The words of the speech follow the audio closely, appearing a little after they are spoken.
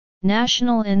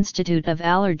National Institute of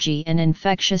Allergy and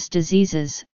Infectious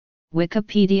Diseases,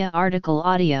 Wikipedia article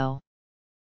audio.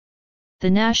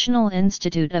 The National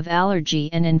Institute of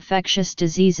Allergy and Infectious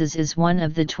Diseases is one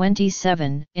of the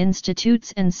 27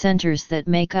 institutes and centers that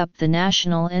make up the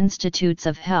National Institutes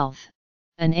of Health,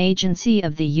 an agency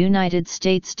of the United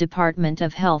States Department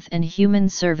of Health and Human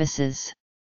Services.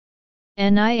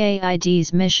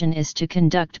 NIAID's mission is to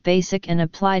conduct basic and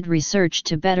applied research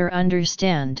to better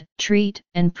understand, treat,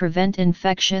 and prevent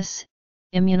infectious,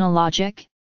 immunologic,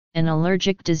 and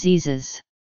allergic diseases.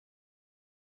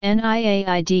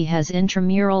 NIAID has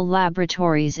intramural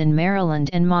laboratories in Maryland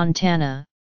and Montana,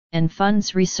 and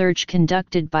funds research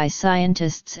conducted by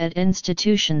scientists at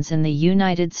institutions in the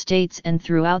United States and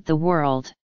throughout the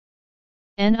world.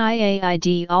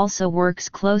 NIAID also works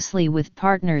closely with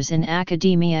partners in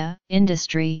academia,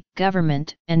 industry,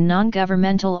 government, and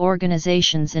non-governmental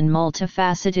organizations in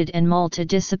multifaceted and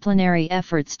multidisciplinary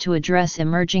efforts to address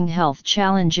emerging health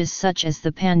challenges such as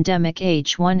the pandemic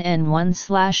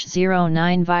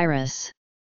H1N1/09 virus.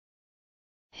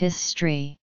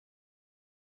 History.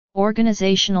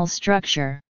 Organizational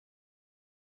structure.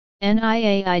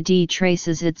 NIAID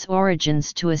traces its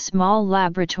origins to a small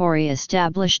laboratory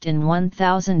established in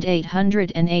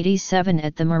 1887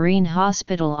 at the Marine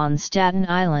Hospital on Staten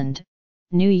Island,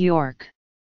 New York.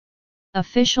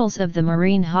 Officials of the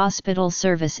Marine Hospital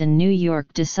Service in New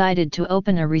York decided to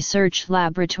open a research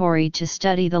laboratory to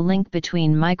study the link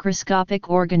between microscopic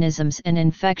organisms and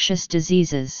infectious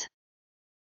diseases.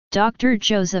 Dr.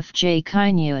 Joseph J.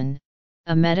 Kynewen,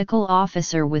 a medical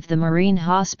officer with the Marine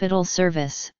Hospital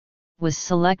Service, was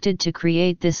selected to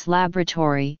create this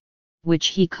laboratory, which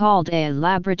he called a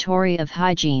laboratory of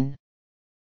hygiene.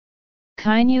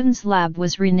 Kynewen's lab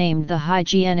was renamed the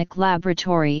Hygienic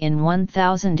Laboratory in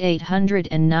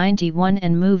 1891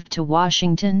 and moved to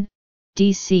Washington,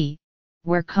 D.C.,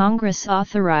 where Congress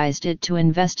authorized it to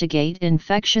investigate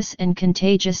infectious and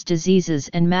contagious diseases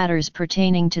and matters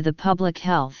pertaining to the public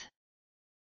health.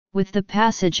 With the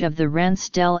passage of the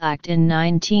Ransdell Act in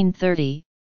 1930,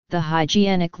 the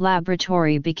Hygienic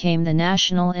Laboratory became the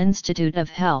National Institute of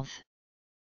Health.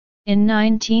 In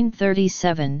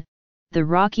 1937, the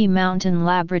Rocky Mountain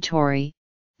Laboratory,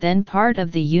 then part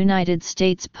of the United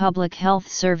States Public Health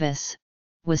Service,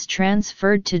 was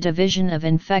transferred to Division of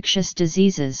Infectious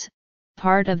Diseases,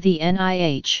 part of the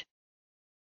NIH.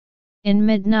 In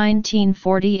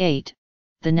mid-1948,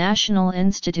 the National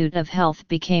Institute of Health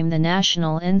became the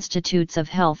National Institutes of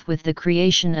Health with the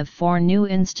creation of 4 new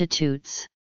institutes.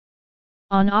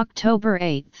 On October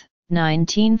 8,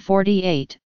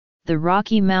 1948, the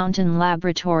Rocky Mountain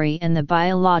Laboratory and the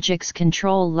Biologics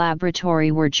Control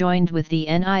Laboratory were joined with the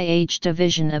NIH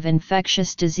Division of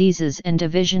Infectious Diseases and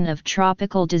Division of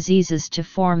Tropical Diseases to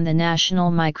form the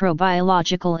National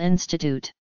Microbiological Institute.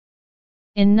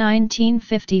 In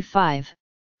 1955,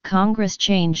 Congress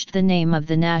changed the name of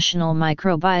the National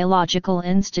Microbiological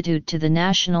Institute to the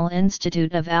National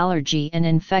Institute of Allergy and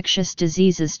Infectious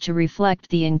Diseases to reflect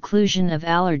the inclusion of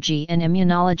allergy and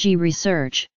immunology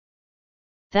research.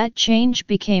 That change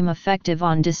became effective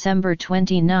on December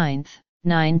 29,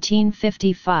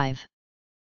 1955.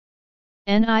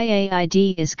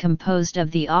 NIAID is composed of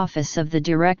the Office of the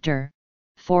Director,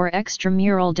 4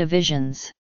 extramural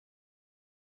divisions,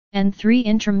 and 3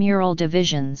 intramural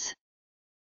divisions.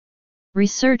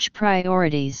 Research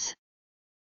priorities.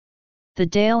 The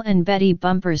Dale and Betty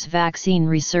Bumpers Vaccine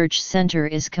Research Center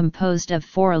is composed of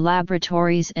 4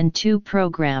 laboratories and 2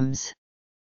 programs.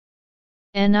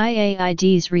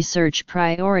 NIAID's research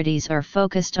priorities are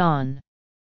focused on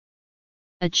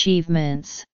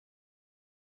achievements.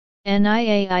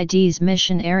 NIAID's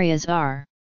mission areas are: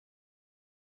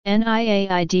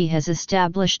 NIAID has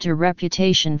established a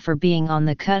reputation for being on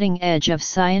the cutting edge of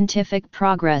scientific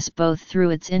progress both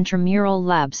through its intramural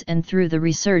labs and through the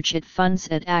research it funds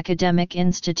at academic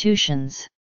institutions.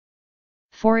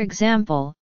 For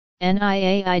example,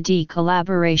 NIAID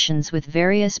collaborations with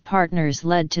various partners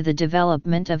led to the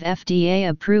development of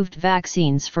FDA-approved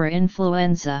vaccines for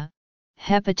influenza,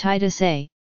 hepatitis A,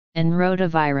 and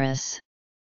rotavirus.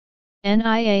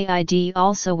 NIAID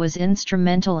also was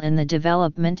instrumental in the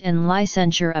development and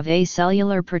licensure of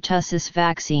acellular pertussis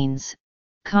vaccines,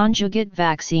 conjugate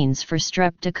vaccines for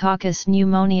Streptococcus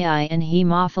pneumoniae and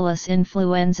Haemophilus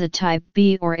influenza type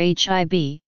B or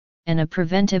HIB, and a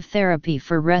preventive therapy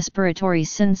for respiratory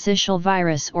syncytial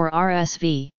virus or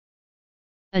RSV.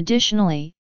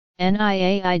 Additionally,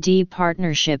 NIAID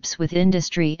partnerships with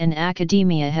industry and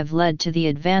academia have led to the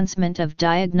advancement of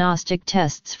diagnostic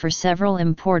tests for several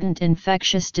important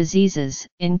infectious diseases,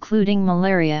 including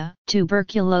malaria,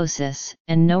 tuberculosis,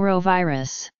 and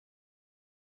norovirus.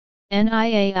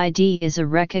 NIAID is a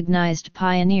recognized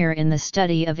pioneer in the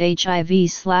study of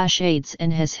HIV/AIDS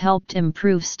and has helped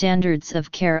improve standards of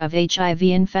care of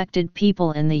HIV-infected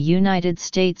people in the United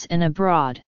States and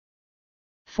abroad.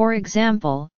 For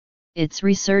example, its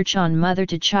research on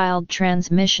mother-to-child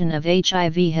transmission of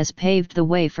HIV has paved the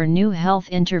way for new health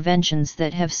interventions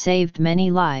that have saved many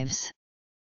lives.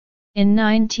 In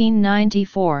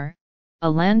 1994, a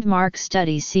landmark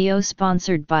study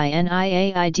sponsored by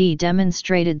NIAID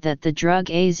demonstrated that the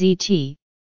drug AZT,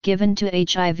 given to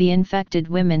HIV-infected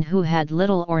women who had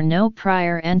little or no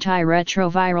prior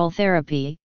antiretroviral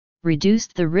therapy,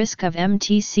 reduced the risk of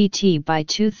MTCT by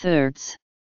 2/3.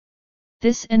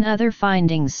 This and other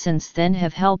findings since then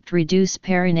have helped reduce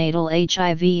perinatal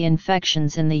HIV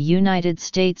infections in the United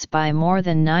States by more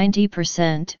than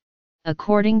 90%,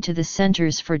 according to the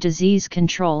Centers for Disease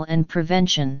Control and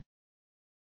Prevention.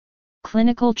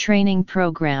 Clinical training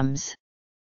programs.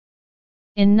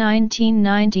 In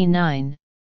 1999,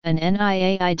 an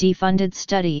NIAID-funded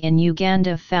study in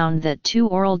Uganda found that 2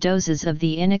 oral doses of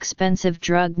the inexpensive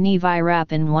drug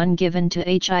nevirapine, one given to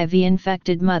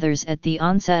HIV-infected mothers at the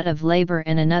onset of labor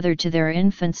and another to their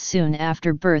infants soon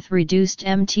after birth, reduced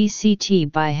MTCT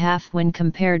by half when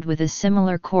compared with a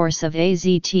similar course of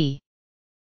AZT.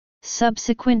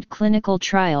 Subsequent clinical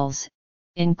trials,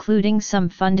 including some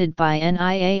funded by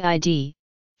NIAID,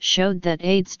 showed that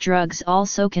AIDS drugs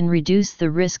also can reduce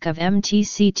the risk of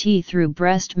MTCT through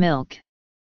breast milk.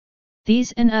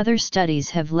 These and other studies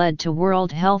have led to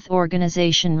World Health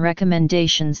Organization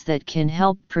recommendations that can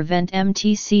help prevent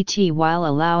MTCT while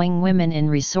allowing women in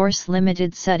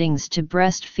resource-limited settings to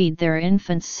breastfeed their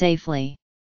infants safely.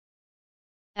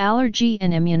 Allergy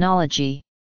and immunology.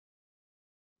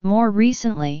 More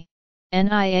recently,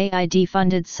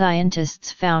 NIAID-funded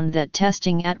scientists found that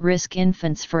testing at-risk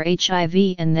infants for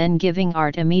HIV and then giving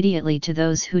ART immediately to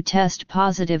those who test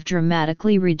positive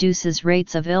dramatically reduces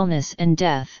rates of illness and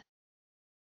death.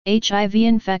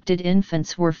 HIV-infected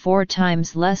infants were 4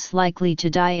 times less likely to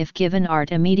die if given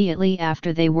ART immediately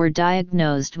after they were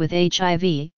diagnosed with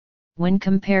HIV, when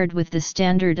compared with the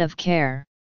standard of care.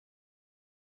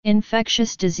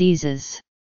 Infectious diseases.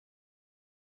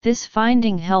 This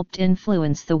finding helped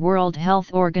influence the World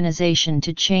Health Organization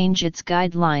to change its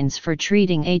guidelines for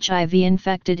treating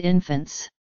HIV-infected infants.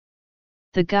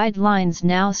 The guidelines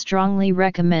now strongly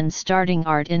recommend starting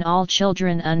ART in all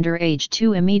children under age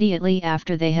 2 immediately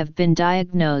after they have been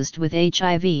diagnosed with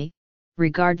HIV,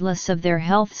 regardless of their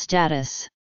health status.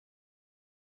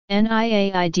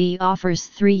 NIAID offers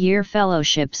 3-year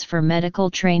fellowships for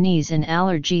medical trainees in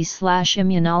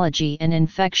allergy/immunology and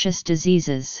infectious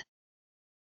diseases.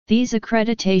 These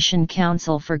Accreditation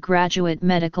Council for Graduate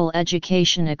Medical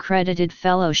Education accredited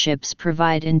fellowships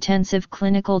provide intensive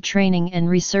clinical training and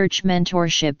research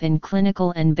mentorship in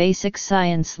clinical and basic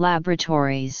science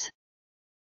laboratories.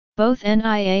 Both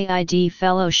NIAID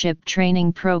fellowship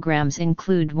training programs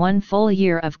include 1 full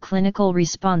year of clinical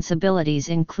responsibilities,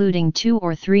 including 2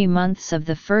 or 3 months of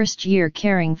the first year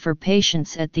caring for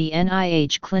patients at the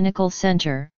NIH Clinical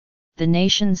Center, the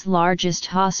nation's largest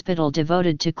hospital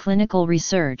devoted to clinical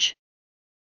research.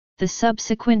 The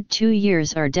subsequent 2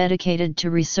 years are dedicated to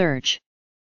research.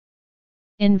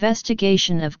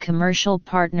 Investigation of commercial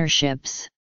partnerships.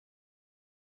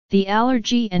 The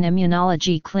Allergy and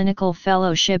Immunology Clinical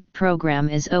Fellowship Program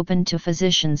is open to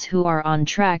physicians who are on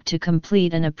track to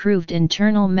complete an approved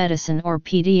internal medicine or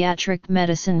pediatric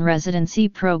medicine residency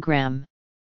program.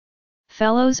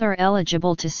 Fellows are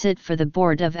eligible to sit for the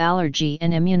Board of Allergy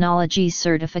and Immunology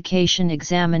Certification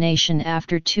examination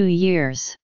after 2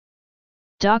 years.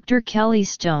 Dr. Kelly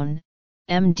Stone,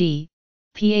 MD,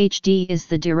 PhD is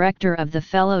the director of the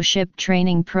fellowship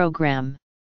training program.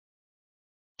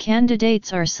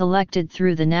 Candidates are selected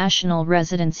through the National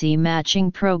Residency Matching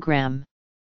Program.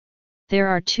 There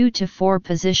are 2 to 4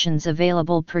 positions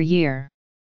available per year.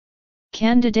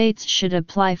 Candidates should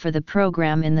apply for the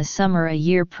program in the summer a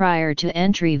year prior to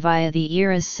entry via the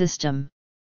ERAS system.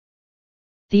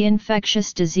 The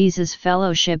Infectious Diseases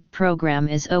Fellowship Program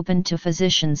is open to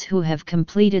physicians who have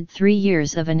completed 3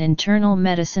 years of an internal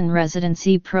medicine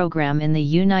residency program in the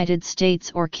United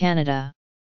States or Canada.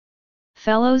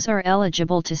 Fellows are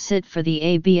eligible to sit for the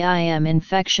ABIM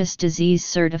Infectious Disease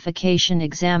Certification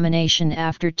examination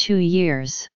after 2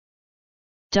 years.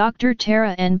 Dr.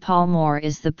 Tara N. Palmore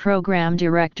is the Program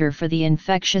Director for the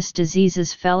Infectious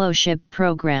Diseases Fellowship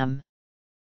Program.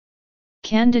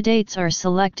 Candidates are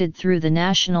selected through the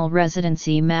National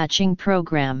Residency Matching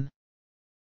Program.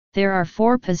 There are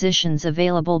 4 positions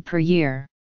available per year.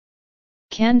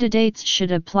 Candidates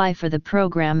should apply for the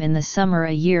program in the summer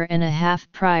a year and a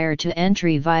half prior to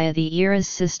entry via the ERAS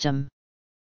system.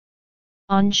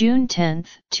 On June 10,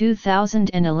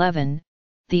 2011,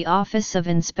 the Office of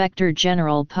Inspector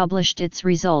General published its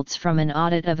results from an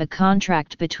audit of a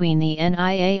contract between the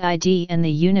NIAID and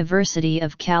the University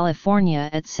of California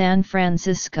at San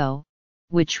Francisco,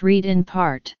 which read in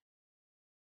part: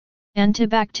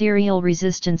 Antibacterial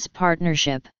Resistance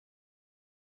Partnership.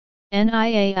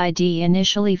 NIAID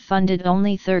initially funded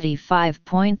only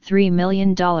 $35.3 million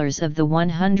of the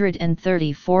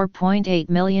 $134.8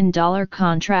 million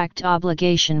contract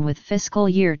obligation with fiscal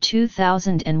year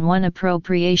 2001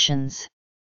 appropriations.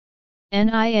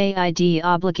 NIAID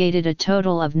obligated a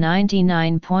total of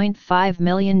 $99.5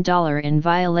 million in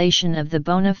violation of the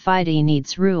bona fide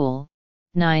needs rule,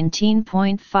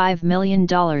 $19.5 million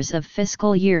of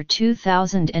fiscal year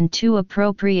 2002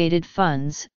 appropriated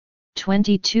funds,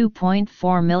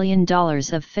 $22.4 million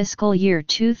of fiscal year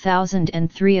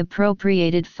 2003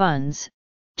 appropriated funds,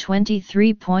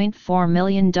 $23.4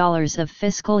 million of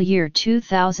fiscal year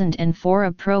 2004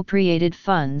 appropriated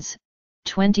funds,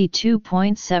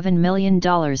 $22.7 million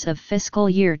of fiscal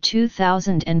year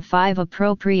 2005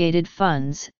 appropriated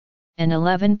funds, and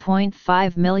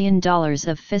 $11.5 million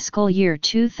of fiscal year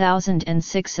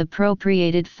 2006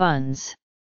 appropriated funds.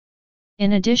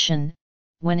 In addition,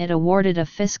 when it awarded a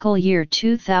fiscal year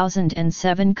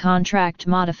 2007 contract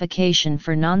modification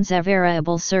for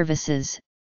non-variable services,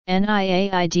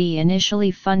 NIAID initially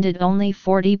funded only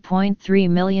 $40.3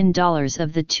 million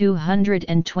of the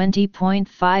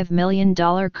 $220.5 million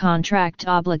contract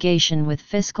obligation with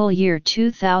fiscal year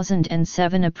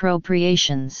 2007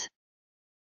 appropriations.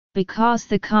 Because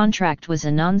the contract was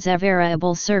a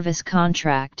non-variable service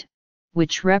contract,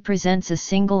 which represents a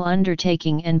single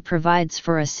undertaking and provides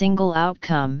for a single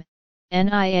outcome,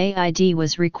 NIAID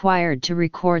was required to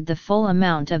record the full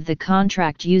amount of the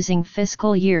contract using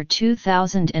fiscal year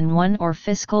 2001 or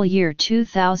fiscal year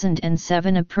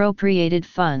 2007 appropriated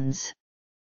funds.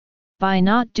 By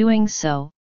not doing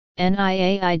so,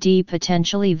 NIAID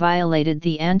potentially violated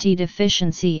the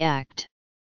Anti-Deficiency Act.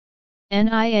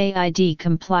 NIAID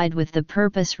complied with the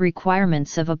purpose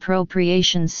requirements of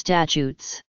appropriations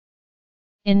statutes.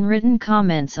 In written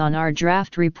comments on our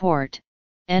draft report,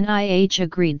 NIH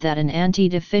agreed that an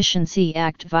Anti-Deficiency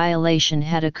Act violation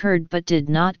had occurred but did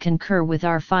not concur with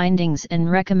our findings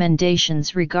and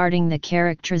recommendations regarding the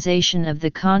characterization of the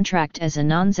contract as a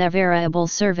non-variable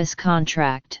service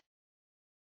contract.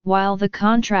 While the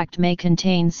contract may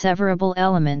contain severable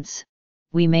elements,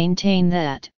 we maintain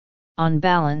that, on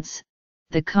balance,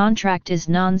 the contract is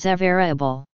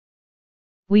non-variable.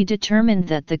 We determined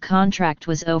that the contract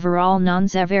was overall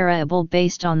non-variable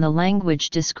based on the language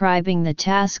describing the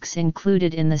tasks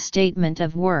included in the statement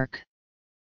of work.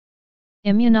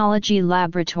 Immunology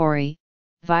Laboratory,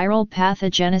 Viral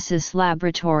Pathogenesis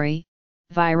Laboratory,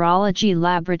 Virology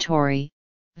Laboratory,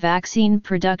 Vaccine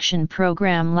Production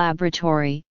Program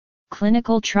Laboratory,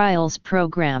 Clinical Trials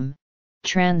Program,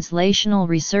 Translational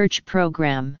Research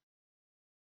Program.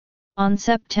 On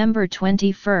September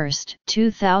 21,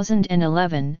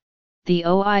 2011, the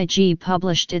OIG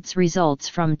published its results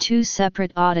from two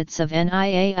separate audits of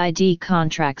NIAID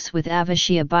contracts with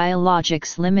Avashia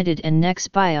Biologics Limited and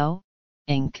Nexbio,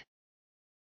 Inc.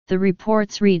 The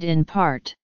reports read in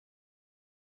part: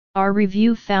 Our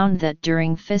review found that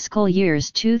during fiscal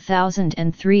years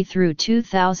 2003 through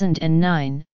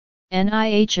 2009,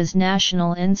 NIH's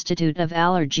National Institute of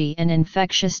Allergy and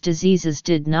Infectious Diseases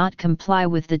did not comply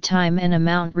with the time and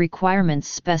amount requirements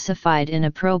specified in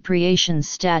appropriations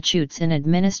statutes in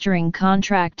administering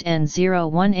Contract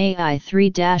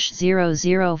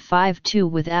N01AI3-0052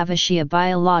 with Avashia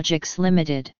Biologics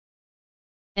Limited.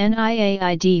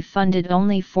 NIAID funded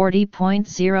only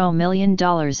 $40.0 million of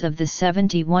the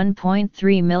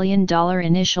 $71.3 million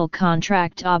initial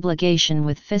contract obligation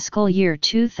with fiscal year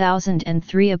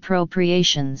 2003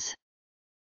 appropriations.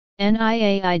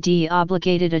 NIAID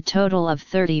obligated a total of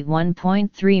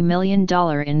 $31.3 million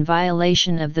in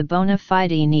violation of the bona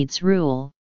fide needs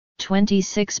rule,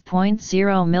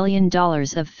 $26.0 million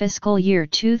of fiscal year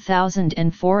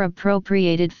 2004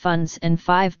 appropriated funds and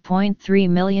 $5.3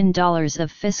 million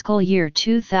of fiscal year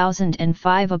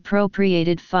 2005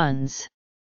 appropriated funds.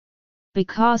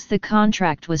 Because the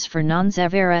contract was for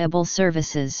non-variable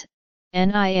services,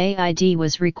 NIAID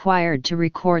was required to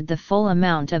record the full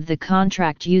amount of the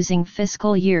contract using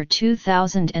fiscal year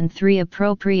 2003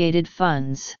 appropriated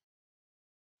funds.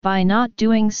 By not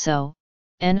doing so,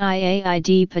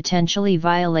 NIAID potentially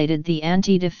violated the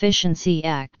Anti-Deficiency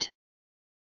Act.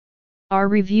 Our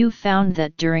review found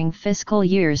that during fiscal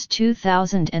years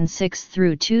 2006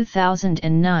 through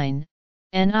 2009,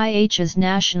 NIH's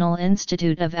National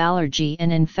Institute of Allergy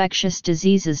and Infectious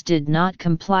Diseases did not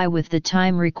comply with the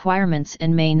time requirements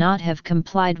and may not have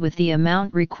complied with the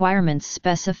amount requirements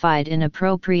specified in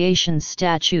appropriations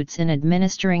statutes in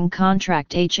administering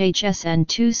Contract HHSN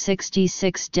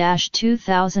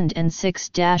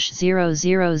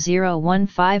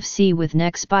 266-2006-00015C with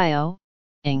Nexbio,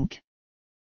 Inc.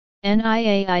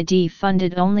 NIAID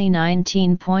funded only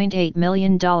 $19.8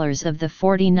 million of the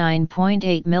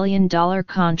 $49.8 million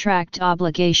contract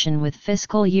obligation with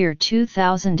fiscal year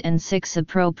 2006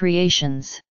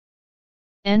 appropriations.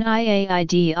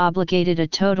 NIAID obligated a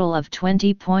total of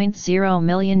 $20.0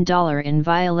 million in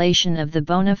violation of the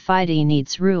bona fide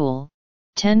needs rule,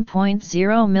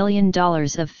 $10.0 million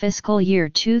of fiscal year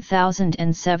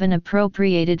 2007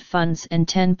 appropriated funds and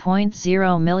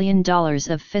 $10.0 million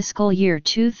of fiscal year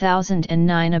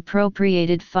 2009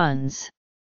 appropriated funds.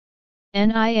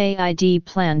 NIAID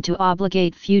planned to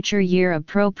obligate future year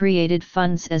appropriated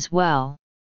funds as well.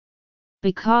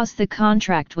 Because the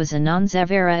contract was a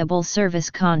non-variable service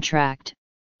contract,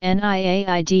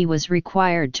 NIAID was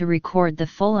required to record the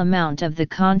full amount of the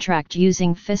contract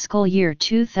using fiscal year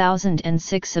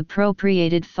 2006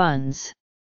 appropriated funds.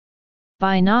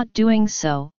 By not doing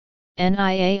so,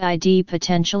 NIAID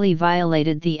potentially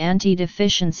violated the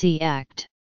Anti-Deficiency Act.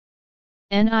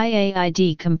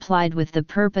 NIAID complied with the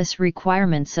purpose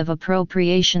requirements of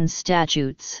appropriations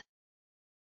statutes.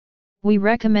 We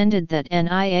recommended that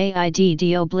NIAID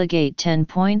deobligate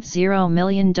 $10.0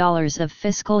 million of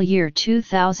fiscal year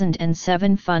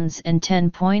 2007 funds and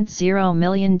 $10.0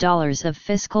 million of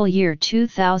fiscal year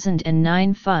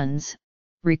 2009 funds,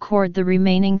 record the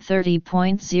remaining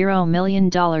 $30.0 million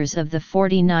of the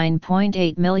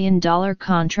 $49.8 million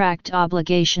contract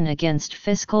obligation against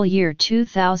fiscal year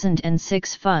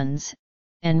 2006 funds,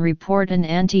 and report an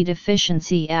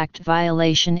Anti-Deficiency Act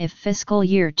violation if fiscal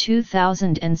year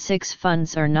 2006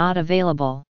 funds are not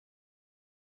available.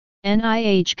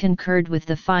 NIH concurred with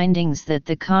the findings that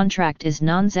the contract is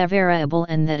non-variable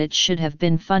and that it should have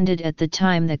been funded at the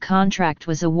time the contract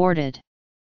was awarded.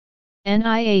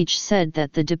 NIH said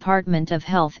that the Department of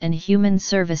Health and Human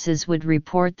Services would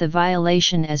report the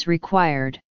violation as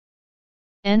required.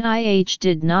 NIH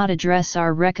did not address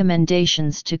our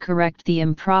recommendations to correct the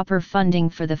improper funding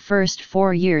for the first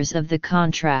 4 years of the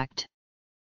contract.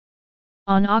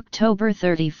 On October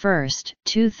 31,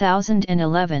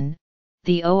 2011,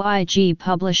 the OIG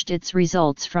published its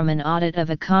results from an audit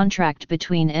of a contract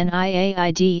between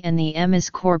NIAID and the EMIS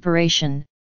Corporation,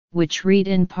 which read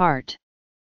in part: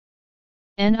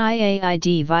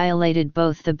 NIAID violated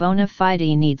both the bona fide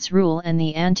needs rule and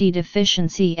the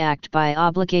Anti-Deficiency Act by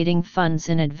obligating funds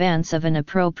in advance of an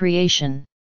appropriation.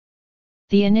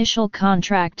 The initial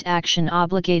contract action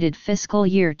obligated fiscal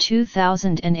year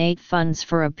 2008 funds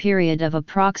for a period of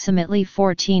approximately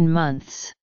 14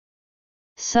 months.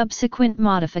 Subsequent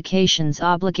modifications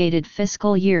obligated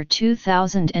fiscal year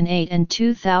 2008 and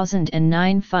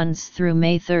 2009 funds through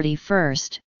May 31,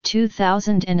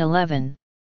 2011.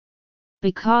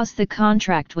 Because the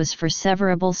contract was for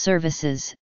severable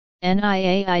services,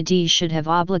 NIAID should have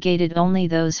obligated only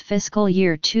those fiscal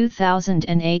year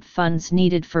 2008 funds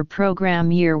needed for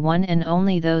program year 1 and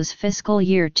only those fiscal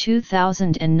year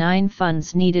 2009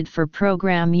 funds needed for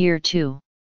program year 2.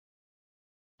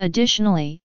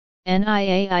 Additionally,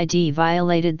 NIAID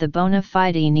violated the bona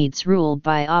fide needs rule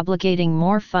by obligating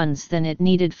more funds than it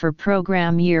needed for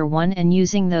program year 1 and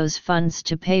using those funds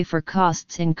to pay for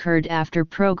costs incurred after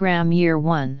program year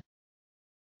 1.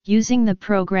 Using the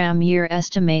program year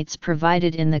estimates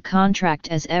provided in the contract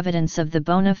as evidence of the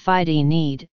bona fide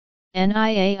need,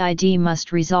 NIAID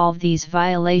must resolve these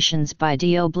violations by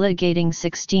deobligating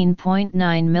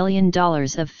 $16.9 million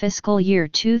of fiscal year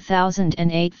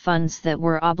 2008 funds that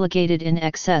were obligated in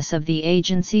excess of the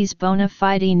agency's bona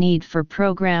fide need for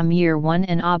program year 1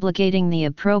 and obligating the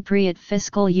appropriate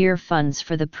fiscal year funds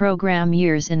for the program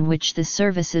years in which the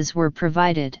services were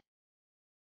provided.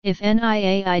 If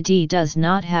NIAID does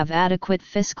not have adequate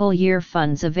fiscal year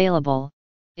funds available,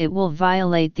 it will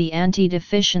violate the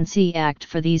Anti-Deficiency Act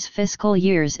for these fiscal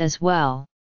years as well.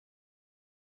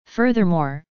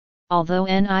 Furthermore, although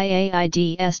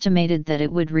NIAID estimated that it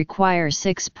would require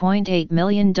 $6.8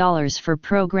 million for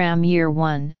program year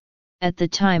 1, at the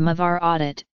time of our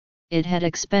audit, it had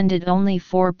expended only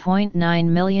 $4.9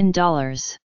 million.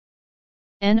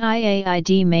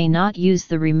 NIAID may not use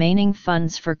the remaining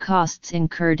funds for costs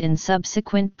incurred in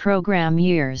subsequent program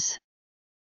years.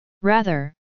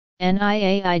 Rather,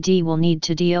 NIAID will need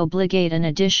to deobligate an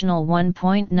additional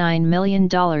 $1.9 million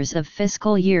of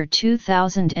fiscal year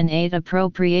 2008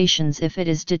 appropriations if it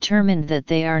is determined that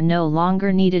they are no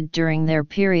longer needed during their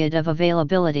period of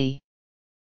availability.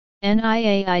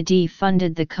 NIAID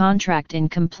funded the contract in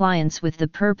compliance with the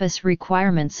purpose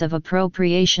requirements of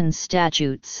appropriations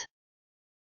statutes.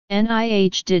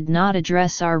 NIH did not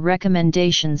address our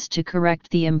recommendations to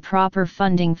correct the improper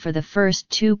funding for the first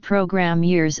 2 program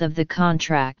years of the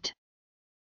contract.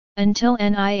 Until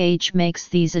NIH makes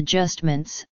these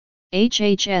adjustments,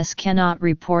 HHS cannot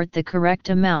report the correct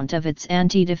amount of its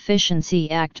Anti-Deficiency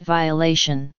Act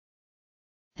violation.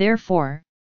 Therefore,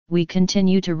 we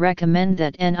continue to recommend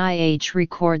that NIH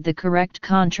record the correct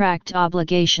contract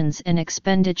obligations and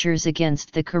expenditures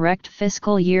against the correct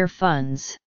fiscal year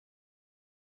funds.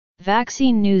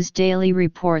 Vaccine News Daily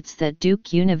reports that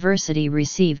Duke University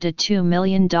received a $2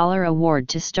 million award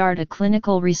to start a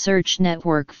clinical research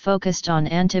network focused on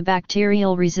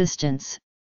antibacterial resistance,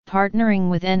 partnering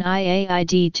with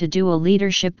NIAID to do a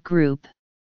leadership group.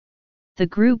 The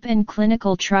group and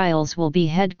clinical trials will be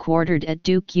headquartered at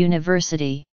Duke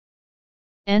University.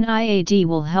 NIAID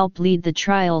will help lead the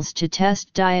trials to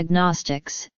test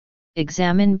diagnostics,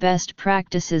 examine best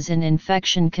practices in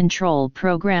infection control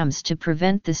programs to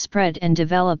prevent the spread and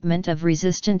development of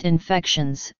resistant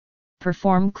infections,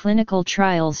 perform clinical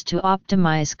trials to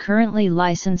optimize currently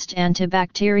licensed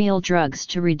antibacterial drugs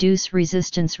to reduce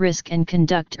resistance risk, and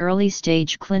conduct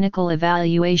early-stage clinical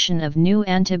evaluation of new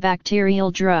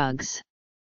antibacterial drugs.